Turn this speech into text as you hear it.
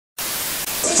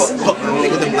Fuck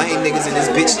nigga, them lame niggas in this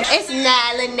bitch. It's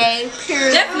Nyla name,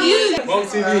 period. That's you. On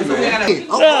TV, man.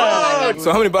 Oh.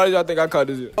 So how many bodies y'all think I caught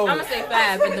this year? I'm gonna say 5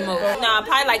 at the most. Nah,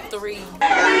 probably like 3. 3,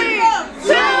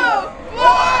 2, 1,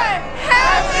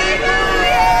 Happy New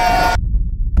Year!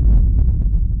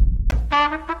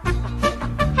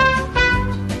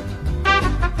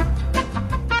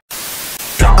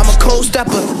 I'm a cold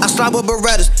stepper, I slide with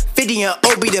Berettas. 50 and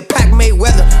OB, the pack made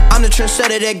weather. I'm the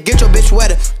trendsetter that get your bitch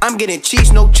wetter. I'm getting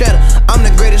cheese, no cheddar. I'm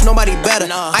the greatest, nobody better.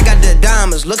 I got the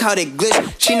diamonds, look how they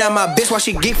glitch. She not my bitch, why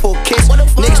she geek for a kiss?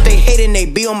 Niggas they hating, they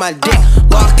be on my dick.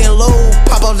 Lock and load,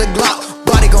 pop off the Glock.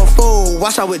 Body gon' fold,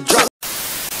 watch how it drop.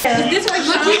 Is this where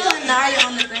Shauna Naya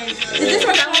on the thing? Is this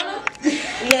where Shauna?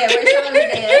 Yeah, where Shauna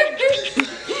there.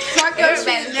 Talk your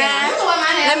shit down.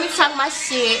 Let me talk my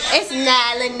shit. It's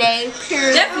Nyla name,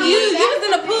 period. That's you. You was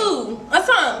in the pool. Or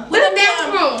something. With the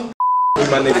bathroom.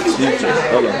 My nigga Future.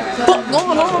 Hold on. Fuck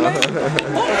going on, man?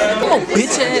 Come on,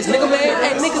 bitch ass nigga, man.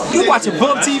 Hey, nigga, you watching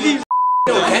Bump TV?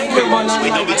 Wait,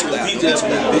 don't be too loud. You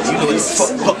know it's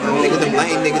fuck nigga, them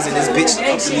lame niggas in this bitch.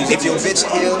 If your bitch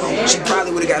ill, she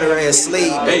probably would've got her ass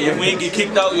slayed. Hey, if we ain't get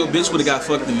kicked out, your bitch would've got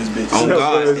fucked in this bitch. Oh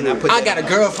God, and I got a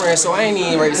girlfriend, so I ain't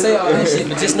even ready to say all that shit,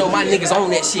 but just know my niggas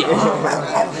own that shit.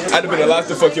 I'd have been alive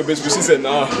to fuck your bitch, but she said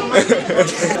nah.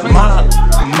 Ma.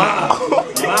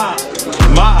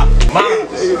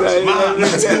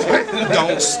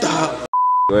 Don't stop.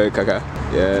 Go ahead, Kaka.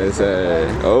 Yes,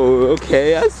 oh,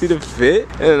 okay, I see the fit.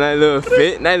 A nice little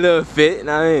fit. Nah, I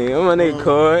mean, my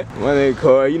nigga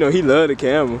Corey. You know, he love the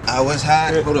camera. I was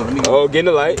high. Hold on. Oh, getting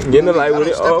the light with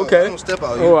it. Oh, okay. I don't step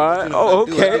out. Oh, all right. Oh,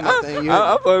 okay. I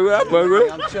fuck with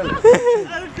it.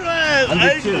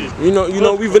 I'm chilling. You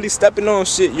know, we really stepping on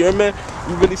shit. You hear me?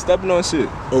 We really stepping on shit.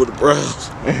 Over the brows.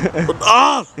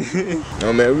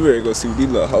 No, man, we ready to go see what these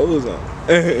little hoes on.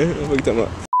 What you talking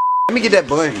about? Let me get that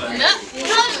bun.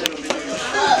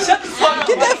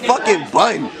 Get that fucking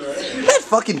bun. That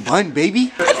fucking bun,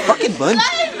 baby. That fucking bun.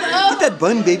 Get that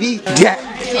bun, baby. Jack.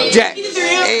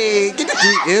 Hey, get the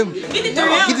 3M. Get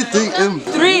the 3M.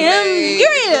 3M?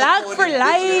 You're locked for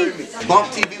life. Bump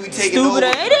TV, we taking Stupid over.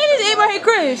 ass. It is Abraham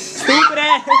Chris. Stupid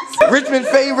ass. Richmond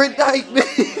favorite night,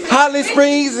 bitch. Holland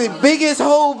Springs, the biggest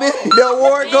hole, bitch. The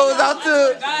award goes out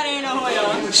to. God ain't no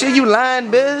hole. Shit, you lying,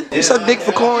 bitch. You suck dick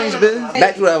for coins, bitch.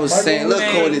 Back to what I was saying. Look,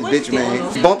 coin this bitch, man.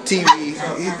 Bump TV.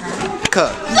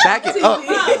 Cut. Back it up.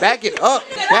 Back it up.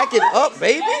 Back it up,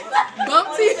 baby. Bump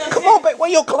TV. Come on, back. Where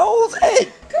your clothes at?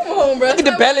 Come on, bro. Look at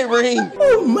the belly ring.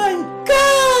 Oh my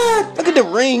God. Look at the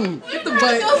ring. Get the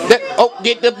butt.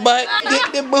 Get the butt.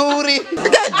 Get the booty.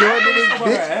 Look at Jordan in this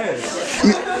bitch.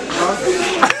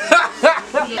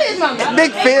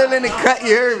 Big Phil in the cut,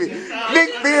 you heard me. Big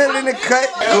Phil in the cut.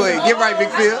 Go ahead, get right, Big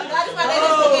Phil.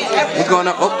 He's going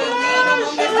up. Oh.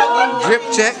 Drip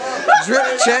check.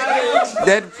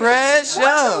 That pressure.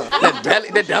 That belly,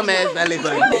 that dumbass belly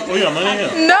button. Oh, yeah, money.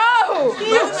 No.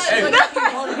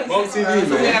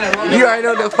 You already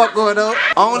know what the fuck going on.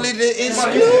 Only the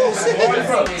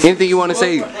exclusive. Anything you want to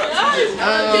say?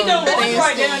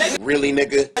 Really,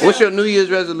 nigga? What's your New Year's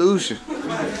resolution?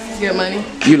 Get money.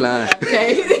 You lying.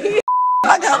 Okay.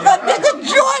 I got my nigga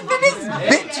Jordan in this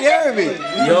bitch, you heard me?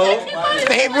 Yo,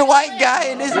 favorite white guy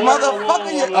in this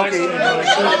motherfucker. Okay.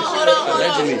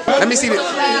 Let me see this.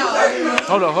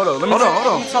 Hold on. Hold on.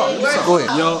 Talk. Go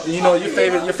ahead. Yo, you know your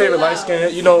favorite light skin.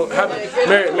 You know, happy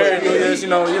Merry New Year's. You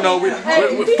know, we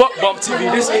fuck Bump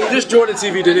TV. This Jordan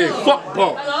TV today. Fuck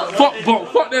Bump.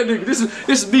 Fuck that nigga. This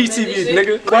is B TV,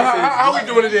 nigga. Well, how we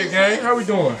doing today, gang? How we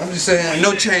doing? I'm just saying,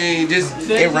 no change. Just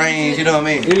it rains. You know what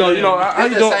I mean? You know. How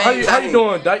you doing? How you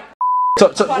doing, Dyke?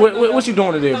 What you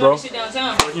doing today, bro?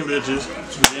 Fucking bitches.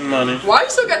 Getting money. Why you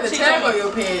still got the tag on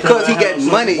your pants? Cause he got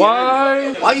money.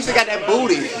 Why you still got that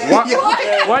booty?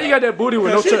 Why you got that booty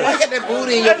with no chest? Why you got that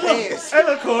booty in your pants? Hey,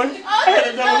 look, Corey. I had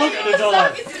another look at the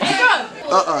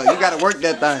door. You gotta work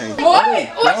that thing. What?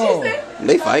 What she said?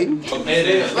 They fighting.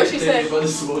 What she said?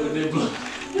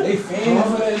 They fan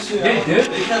for that shit. They did.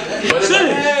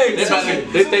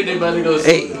 They think they about to go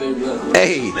Hey.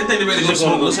 They think they ready to go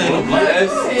smoke. Let's say no blood.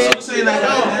 Let's say that.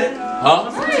 Huh?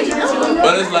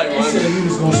 But it's like one.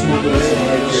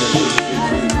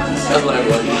 That's like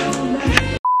one.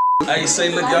 Hey, say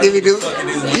look, y'all. Give me do.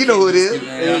 You know who it is.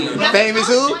 Famous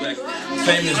who?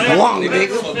 Famous Wong nigga.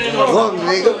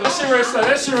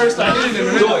 That shit right start.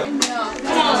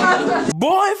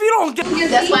 Boy, if you don't get.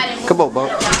 Come on, bro.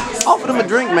 Offer them a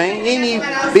drink, man. You ain't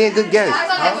even being good guest.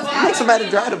 Make somebody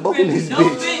drive the boat in this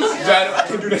bitch. I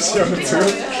can do that shit on the tour.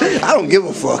 I don't give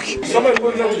a fuck. Somebody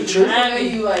put it over the tree.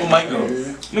 Who might go?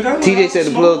 TJ said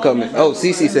the plug coming. Oh,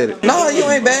 CC said it. No, you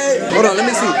ain't bad. Hold on, let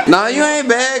me see. No, you ain't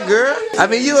bad, girl. I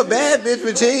mean, you a bad bitch,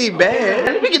 but you ain't bad.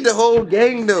 Let me get the whole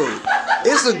gang though.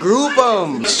 It's a group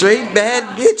of straight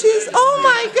bad bitches. Oh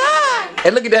my god.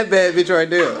 And look at that bad bitch right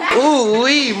there. Ooh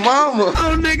wee, mama.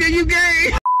 Oh nigga, you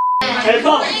gay. Hey,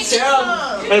 Bump.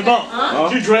 Hey,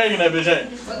 Bump. You dragging that bitch, ain't?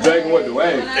 Dragging what, the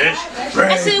way?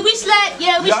 I said we slut,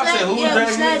 yeah, we slut, yeah,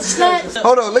 we slut.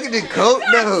 Hold on, look at the coat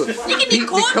though. Look at the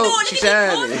coat though, she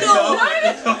shining.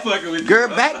 Girl,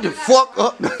 back the fuck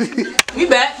up. We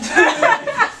back.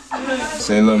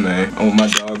 Say, look, man. I want my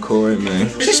dog Corey, man.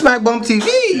 She smack Bump TV.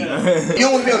 You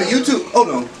don't want to be on the YouTube? Hold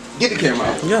on. Get the camera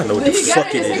out. Y'all know what the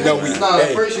fuck it is. No,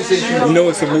 hey, first you said you know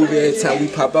it's a movie every time we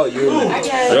pop out. You know.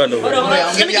 Y'all know what it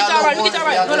is. Let me get y'all right, let me get y'all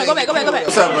right. Go back.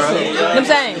 What's up, bro? I'm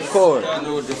saying. Corey.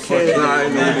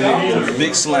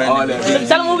 Big slime. All that.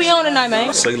 Tell them what we on tonight,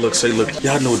 man. Say look.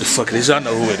 Y'all know what the fuck it is. Y'all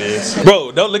know who it is.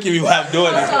 Bro, don't look at me while I'm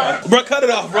doing this, bro. Bro, cut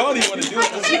it off, bro. I don't even want to do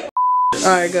this.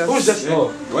 Alright, go. Who's Justin?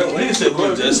 Nigga said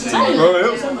who's Justin?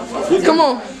 Come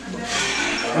on.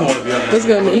 Let's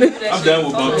go, nigga. I'm done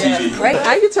with Bump TV. Right?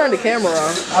 I can turn the camera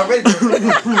on. I'm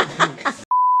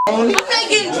not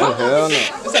getting drunk. Hell no.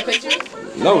 What's that picture?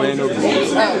 No, ain't no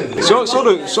good. Show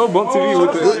Bump TV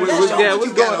with the what's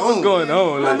going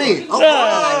on? Like, I mean,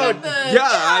 God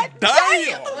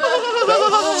damn!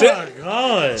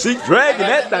 God. She dragging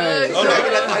that thing.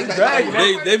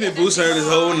 They been boosting her this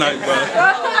whole night, bro.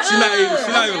 She not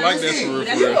even like that for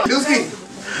real.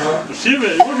 She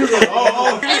been, what you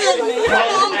going?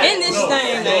 In this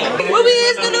thing, man. What we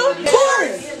is gonna do?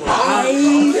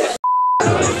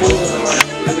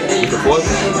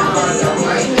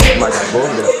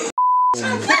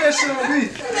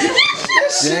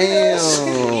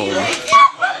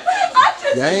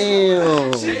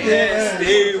 Damn.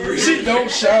 She don't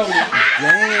show.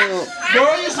 Damn.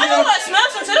 I know what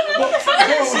smells from too. What the fuck is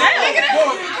this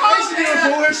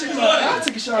smell? I'll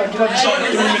take a shower. Get out the shower in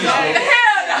 3 minutes, bro.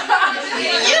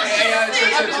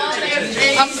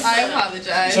 I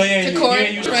apologize. To Corey,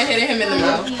 Fred hitting him in the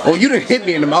mouth. Oh, you done hit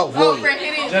me in the mouth. Oh, Fred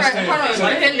hitting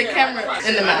the camera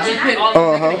in the mouth.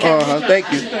 Thank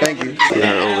you.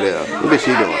 Yeah, over there. What is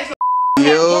she doing?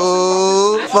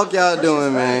 Yo, fuck y'all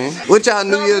doing, man? What y'all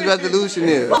New Year's resolution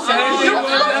is?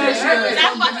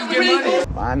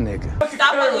 My nigga.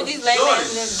 Stop fucking with these lame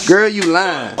ass niggas. Girl, you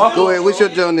lying. Go ahead, what's your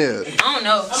joint is? I don't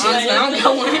know. I don't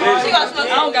got one. She got smoke.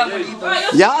 I don't got one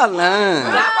either. Y'all lying.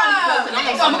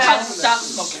 I'm gonna try to stop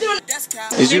smoking.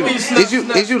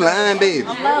 Is you lying, baby?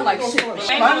 I'm lying like shit.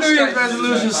 My New Year's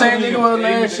resolution, same nigga was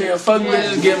last year. Fuck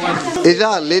bitches, get money. Is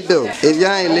y'all lit though? If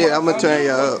y'all ain't lit, I'ma turn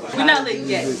y'all up. We not lit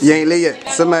yet. You ain't lit yet?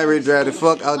 Somebody ready to drive the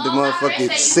fuck out the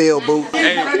motherfucking sailboat.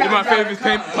 Hey, this my favorite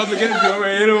public interview. Go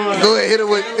ahead, hit it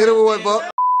with what,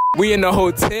 Buck? We in the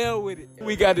hotel with it.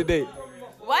 We got a date.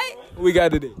 What? We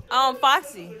got a date.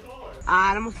 Foxy.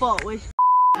 Alright, I'm a fuck with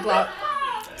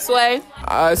Sway.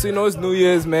 Alright, so you know it's New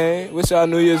Year's, man. What's y'all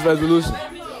New Year's resolution?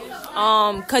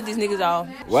 Cut these niggas off.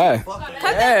 Why?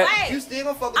 Cut them away. You still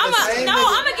gonna fuck with I'm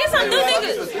gonna get some new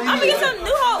niggas. I'm gonna get some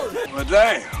new hoes. Well,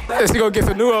 damn. She gonna get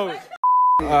some new hoes.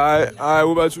 Alright,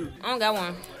 what about you? I don't got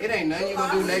one. It ain't nothing you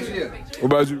gonna do next year. What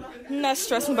about you? I'm not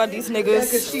stressing about these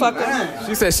niggas. Fuck them.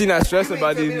 She said she not stressing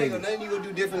about these niggas. Nothing you gonna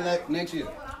do different next year.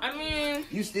 I mean,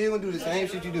 You still gonna do the same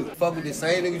shit you do. Fuck with the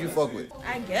same niggas you fuck with.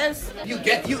 I guess. You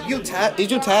tired? Is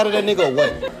you tired of that nigga or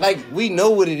what? Like, we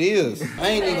know what it is. I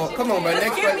ain't even gonna, come on, bro.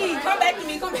 Next Hear me. Come back to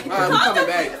me. Come back. Alright, we coming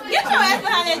back. Get your ass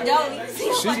behind that door.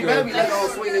 She better be like, oh,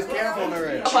 swing this camera on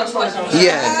her ass.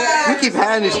 Yeah, you keep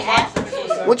hiding this.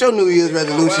 What your New Year's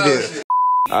resolution is?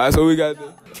 Alright, so we got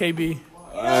the KB.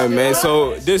 Alright, man.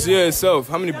 So this year itself,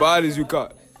 how many bodies you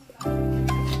caught?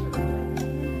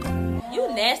 You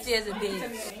nasty as a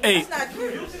bitch. Hey.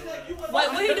 What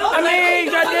are you doing? I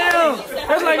mean, goddamn.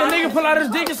 That's like a nigga pull out his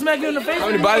dick and smack you in the face.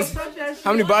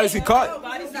 How many bodies he caught?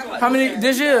 How many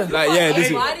this year? Like, yeah, this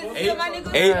year.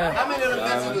 Eight. How many of them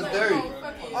bitches was dirty?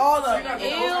 All of them.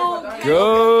 Ew.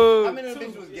 Good. How many of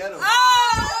them bitches was ghetto?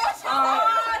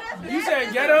 You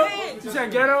said ghetto? You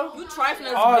said ghetto? You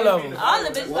trifling. All of them. All the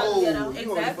bitches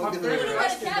fucking ghetto.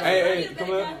 Exactly. Hey,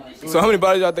 come on. So how many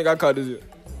bodies y'all think I caught this year?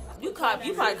 You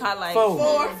probably caught like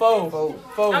Four. I'm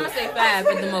gonna say 5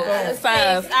 at the most.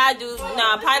 5. I do.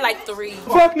 Nah, probably like 3.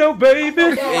 Fuck no, baby.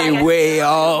 They way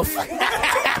off.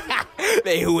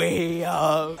 They way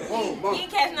off. You ain't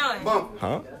catch none.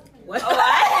 Huh? What?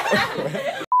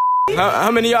 How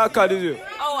many y'all caught this year?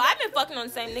 Oh, I've been fucking on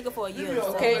the same nigga for a year.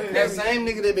 Okay. That same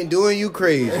nigga that been doing you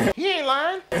crazy. He ain't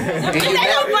lying. They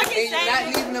don't fucking say. Not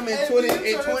leaving them in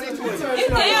 2020. You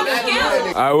damn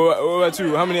scared. Alright, what about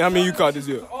you? How many you caught this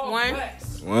year? 1.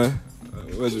 One.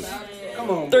 What's it? Come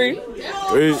on. 3.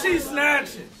 She's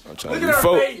snatching. I'm trying to be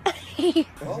 4.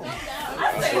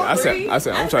 I said,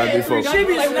 I'm trying to be 4. I'm trying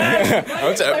to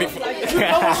be 4.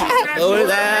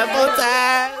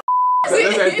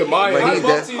 Let's ask the Maya.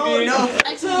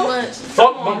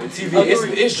 Fuck Bumpy TV.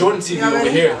 It's Jordan TV over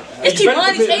here. It's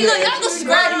Kimani. Hey, look, y'all go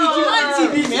subscribe to Kimani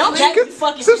TV, man. I'm back to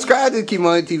fucking Subscribe to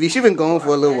Kimani TV. She been going for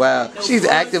a little while. She's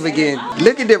active again.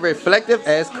 Look at the reflective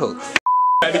ass coat.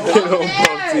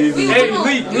 Hey,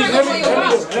 Lee,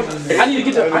 I need to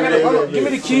get the. I gotta run up. Give me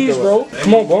the keys, bro.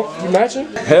 Come on, Bump. You matching?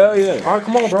 Hell yeah. All right,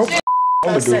 come on, bro. No,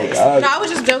 I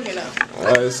was just joking though.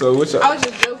 Alright, so what y'all? I was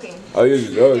just joking. Oh, you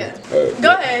just joking? Yeah.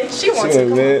 Go ahead. She wants to.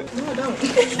 Man. No, I don't.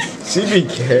 She be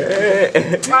caring.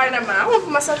 Alright, never mind. I want for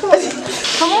myself. Come on.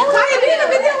 Come on. How you be in a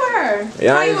video with her?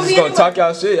 Y'all ain't just gonna talk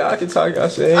y'all shit. Y'all can talk y'all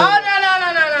shit. Oh, no.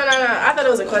 I thought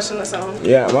it was a question or something.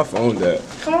 Yeah, my phone dead.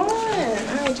 Come on.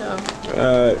 Alright, y'all.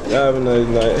 Alright, y'all have a nice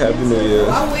night. Happy New Year.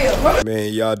 I will.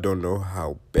 Man, y'all don't know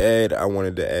how bad I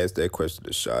wanted to ask that question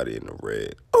to Shawty in the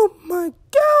red. Oh my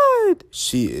God.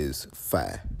 She is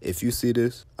fire. If you see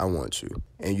this, I want you.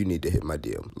 And you need to hit my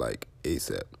DM, like,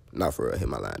 ASAP. Not for real, hit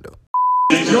my line, though.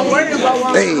 Hey.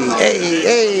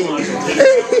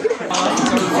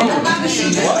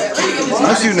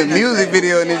 I'm shooting a music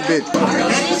video in this bitch.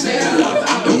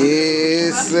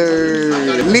 Yes, sir.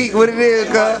 Leak, what it is,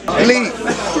 cuz? Leak.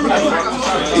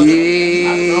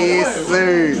 Yes,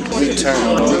 sir.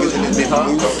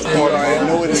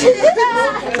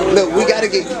 Look, we gotta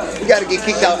get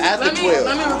kicked out after 12.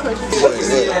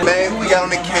 Man, we got on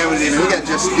the camera and we got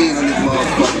just spin on this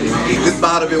motherfucker. This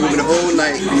bottle been with me the whole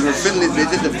night. We were feeling this bitch.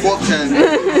 This is the 4th time.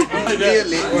 Still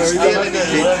lit. Still in this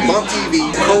bitch. Bump TV.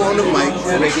 Go on the mic.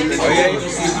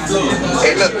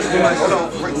 Hey, look. Hold on.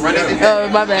 Run that bitch. Oh,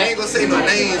 my bad. I ain't gonna say no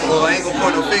names or I ain't gonna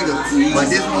point no fingers. But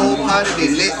this whole party they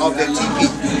lit off that TP.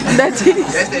 That's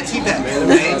that T-Pack. I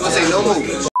ain't gonna say no more.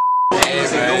 Hey,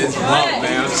 man, it's Bump,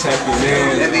 man. I'm checking in.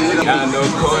 Y'all know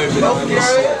Corey been on this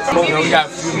shit. You know, we got a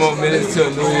few more minutes till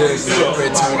New Year's. So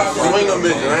we're turning up.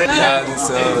 Y'all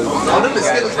just,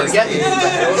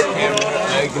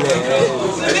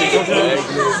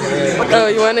 Oh,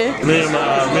 you want it? Me and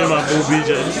my boo BJ.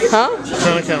 Huh?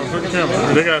 Turn the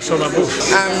camera. They gotta show my boo.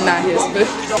 I'm not his boo.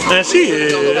 And she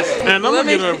is. And I'm gonna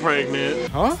get her pregnant.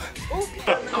 Huh?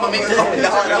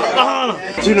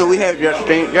 You know we have your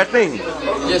thing.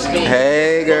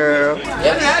 Hey girl.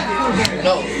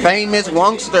 Famous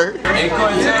Wongster.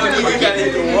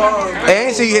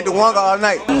 And she hit the wong all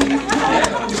night.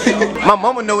 My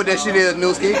mama know what that shit is,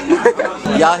 Newski.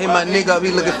 Y'all hit my nigga up,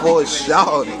 he looking for a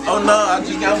shawty. Oh no, I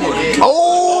just got one.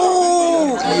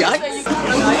 Oh, yikes.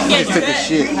 He just took a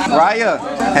shit. Raya.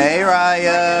 Hey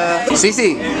Raya.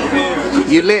 Cece,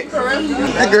 you lit.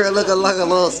 That girl looking like a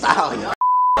little stallion.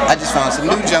 I just found some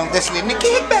new junk that's in the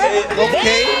kickback.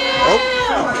 Okay. Oh.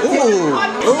 Ooh,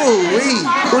 wee.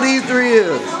 Who these 3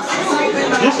 is?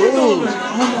 Ooh. I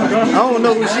don't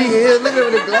know who she is. Look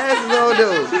at the glasses on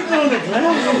though.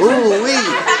 Ooh, wee.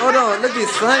 Hold on. Look at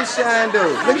Sunshine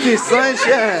though. Look at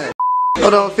Sunshine.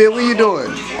 Hold on, Phil. What you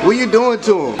doing? What you doing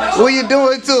to him? What you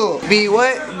doing to him? Be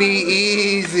what? Be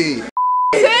easy.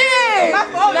 10, 9,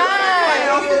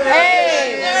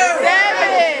 8,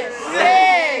 7,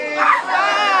 6,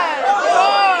 5, 4,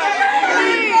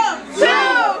 3, 2,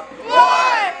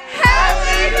 1.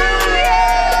 Happy New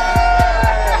Year!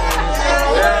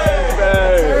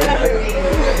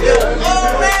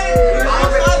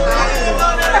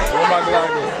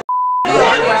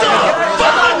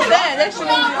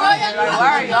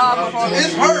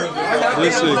 It's her.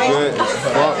 This shit good.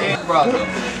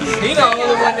 He the only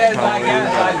one that's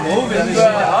like moving. The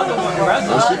other one, the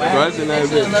rest of that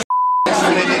bitch.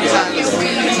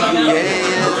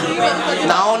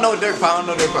 No, I don't know Dirk Pie.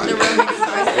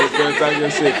 Talk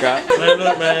your shit, Kyle. Man,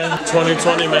 look, man.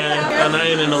 2020, man. And I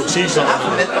ain't in no cheese on.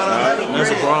 That's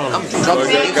a problem. I'm drunk,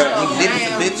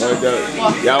 bitch.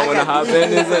 Y'all wanna hop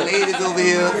in? Is it? Ladies over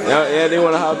here. Yeah, they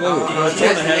wanna hop in.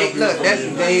 Hey, look, that's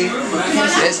Dave.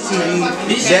 That's TV.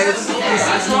 That's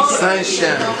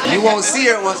Sunshine. You won't see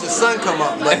her once the sun come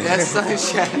up, but that's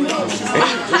Sunshine.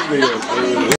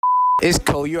 It's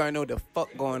cold. You already know what the fuck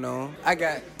going on. I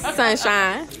got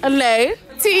Sunshine, Lay,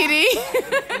 TD,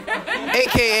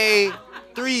 AKA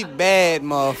 3 bad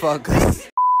motherfuckers.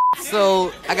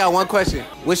 So I got one question.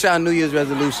 What's y'all New Year's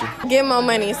resolution? Get more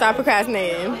money, stop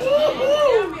procrastinating.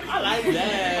 I like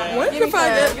that. What's the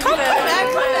fun? Come back.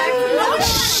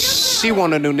 She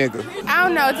want a new nigga. I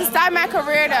don't know, to start my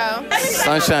career though.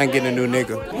 Sunshine getting a new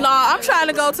nigga. No, I'm trying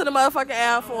to go to the motherfucking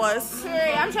Air Force.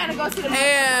 I'm trying to go to the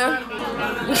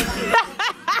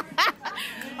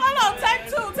Hold on, take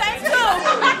two.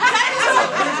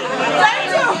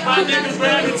 My niggas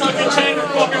ready to tuck and chain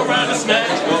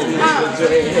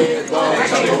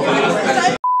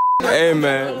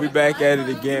at it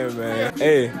again, man.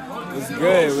 Hey, what's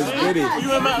good? What's goody? You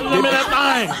in that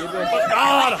thing?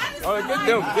 Oh,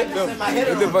 get them.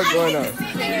 What the fuck going on?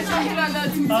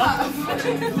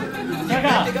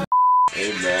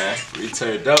 Hey man, we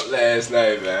turned up last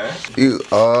night, man. You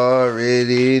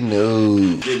already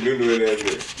knew. Get Nunu in that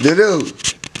bitch. Nunu.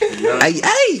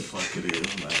 Hey. Fuck it is,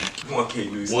 man. 1K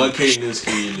news. 1K news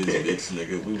in this bitch,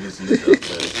 nigga. We was lit up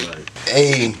last night.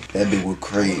 Hey, that bitch was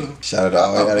crazy. Shout out to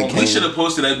all y'all that came. We should have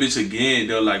posted that bitch again,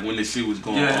 though, like when the shit was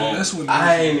going on. That's what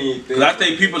I ain't even think. Cause I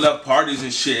think people left parties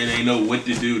and shit and they know what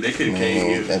to do. They could have came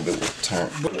here. That bitch was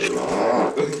turned.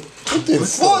 What the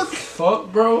fuck?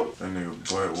 Fuck, bro. That nigga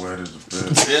butt wet as a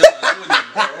bitch. Yeah,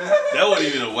 that wasn't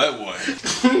even a wet one.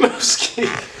 I'm scared.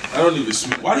 I don't even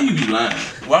smell. Why do you be lying?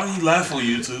 Why do you laugh on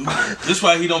YouTube? That's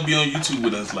why he don't be on YouTube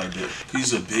with us like that.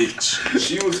 He's a bitch.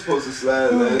 She was supposed to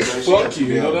slide last night. Fuck you,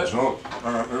 you know that? Drunk.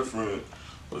 Her friend.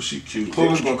 Oh, she cute. Who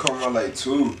was gonna come around like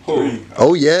 2, 3?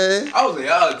 Oh yeah. I was like,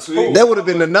 y'all tweet. That would have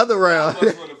been another round.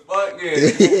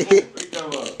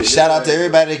 Shout out to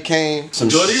everybody that came. Some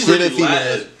Jordy shitty really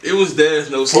females. lied. It was there's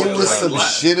no. It was some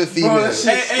shitty females.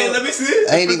 Hey, let me see it.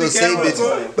 I ain't even gonna say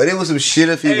bitches, but it was some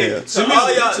shitty females. So all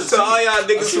y'all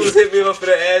niggas who was hitting me up for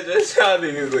the address, y'all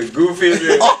niggas like goofy.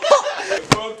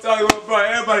 Bro, I'm talking about, bro,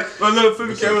 everybody, my little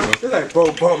flip camera. They're like, bro,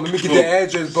 let me get the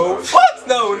address, bro. What?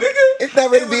 No, nigga. It's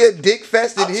not ready to be a dick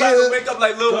fested I'm trying to here. wake up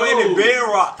like Lil Wayne and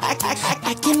Bedrock. I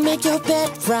can make your bed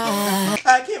right.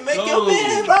 I can make your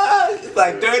bed right. It's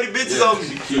like 30 bitches on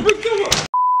me. Come on.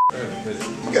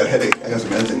 You got a headache. I got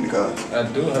some meds in the car. I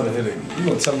do have a headache. You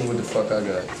gonna tell me what the fuck I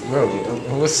got? Bro,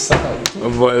 what's up? My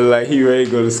boy like he ready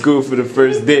to go to school for the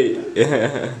first date.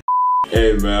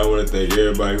 Hey man, I want to thank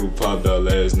everybody who popped out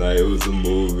last night. It was a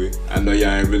movie. I know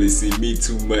y'all ain't really see me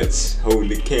too much holding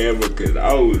the camera because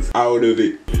I was out of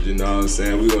it. But you know what I'm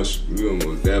saying? We gonna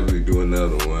most definitely do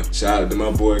another one. Shout out to my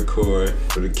boy Corey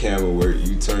for the camera work.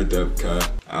 You turned up, Kai.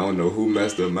 I don't know who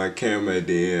messed up my camera at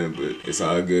the end, but it's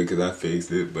all good because I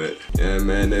fixed it. But yeah,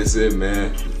 man, that's it,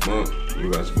 man. Mom, we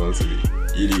about to bounce to the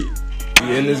idiot.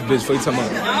 You in this bitch, what you talking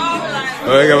about?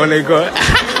 Oh, I got one nigga caught.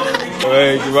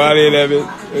 Hey, get out of here, that bitch.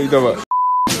 What you talking about?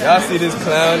 Y'all see this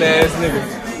clown ass nigga?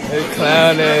 This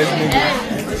clown ass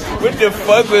nigga. What the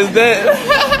fuck was that? What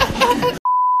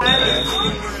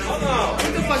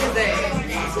the fuck is that?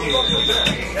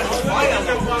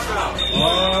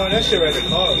 Oh, that shit right there. Oh.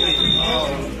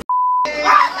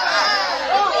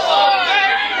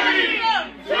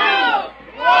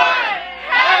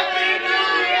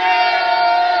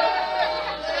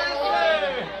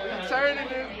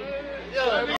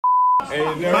 Hey,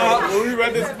 when we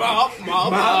run this ball,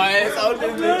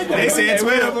 they said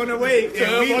 12 on the way,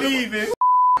 and we leaving.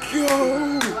 Yo,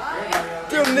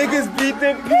 them niggas beat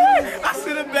them pigs. I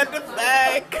should have bet the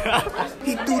flag.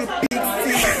 He threw the big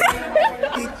six.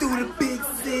 He threw the big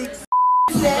six.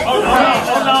 Hold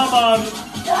on, Mom.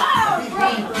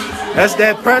 That's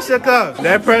that pressure, cuz.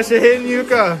 That pressure hitting you,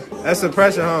 cuz. That's the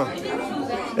pressure, huh?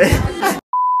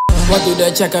 Walk through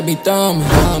that check, I be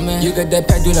thumbing. You got that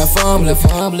pack, do that fumbling.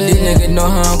 These niggas know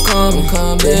how I'm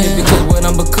coming. They hit because what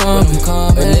I'm becoming.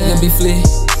 A nigga be flee,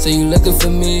 so you looking for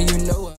me, you know.